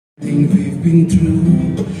Thing we've been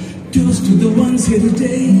through. Toast to the ones here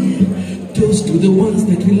today. Toast to the ones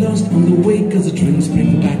that we lost on the way. Cause the drinks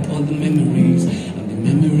bring back all the memories. And the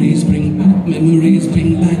memories bring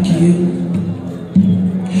back you.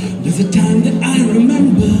 There's a time that I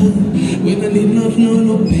remember when I did not know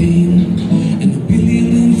no pain. And I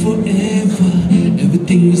believed in forever.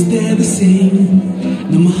 Everything was there the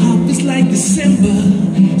same. Now my heart is like December.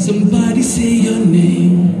 Somebody say your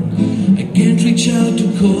name. I can't reach out to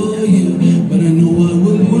call you, but I know I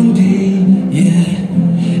will one day, yeah.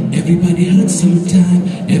 Everybody hurts sometime,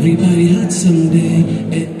 everybody hurts someday,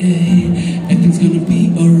 Everything's gonna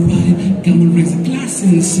be alright. Come on, raise a glass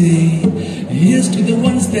and say, here's to the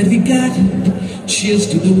ones that we got. Cheers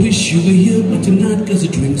to the wish you were here, but you're not. Cause the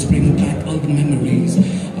drinks bring back all the memories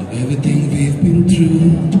of everything we've been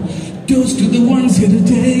through. Toast to the ones here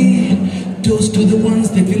today. Toast to the ones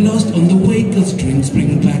that we lost on the way. Cause drinks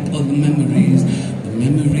bring back all the memories. The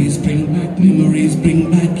memories bring back you. Memories bring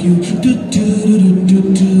back.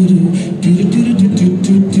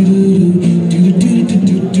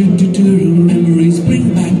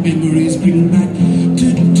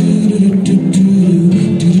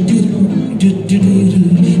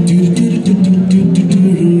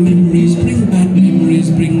 Memories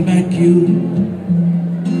bring back you.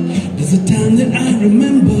 There's a time that I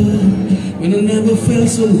remember when I never felt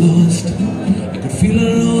so lost. I could feel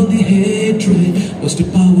all the hatred was too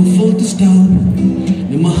powerful to stop.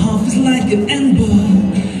 Now my heart is like an ember.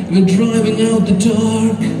 We're driving out the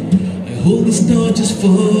dark. I hold this torch just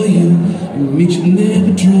for you and make sure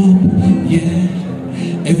never drop. Yeah,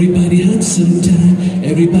 everybody hurts sometime,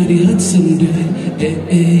 everybody hurts someday.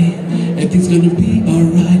 Everything's gonna be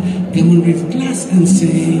alright. Come on, raise a glass and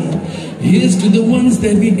say, here's to the ones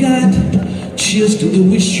that we got. Cheers to the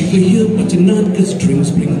wish you were here, but you're not. Cause drinks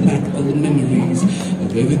bring back all the memories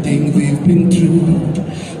of everything we've been through.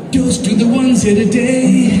 Toast to the ones here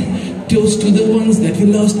today. Toast to the ones that we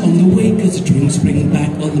lost on the way. Cause the drinks bring back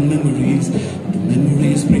all the memories. The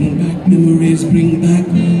memories bring back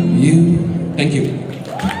you. Thank you.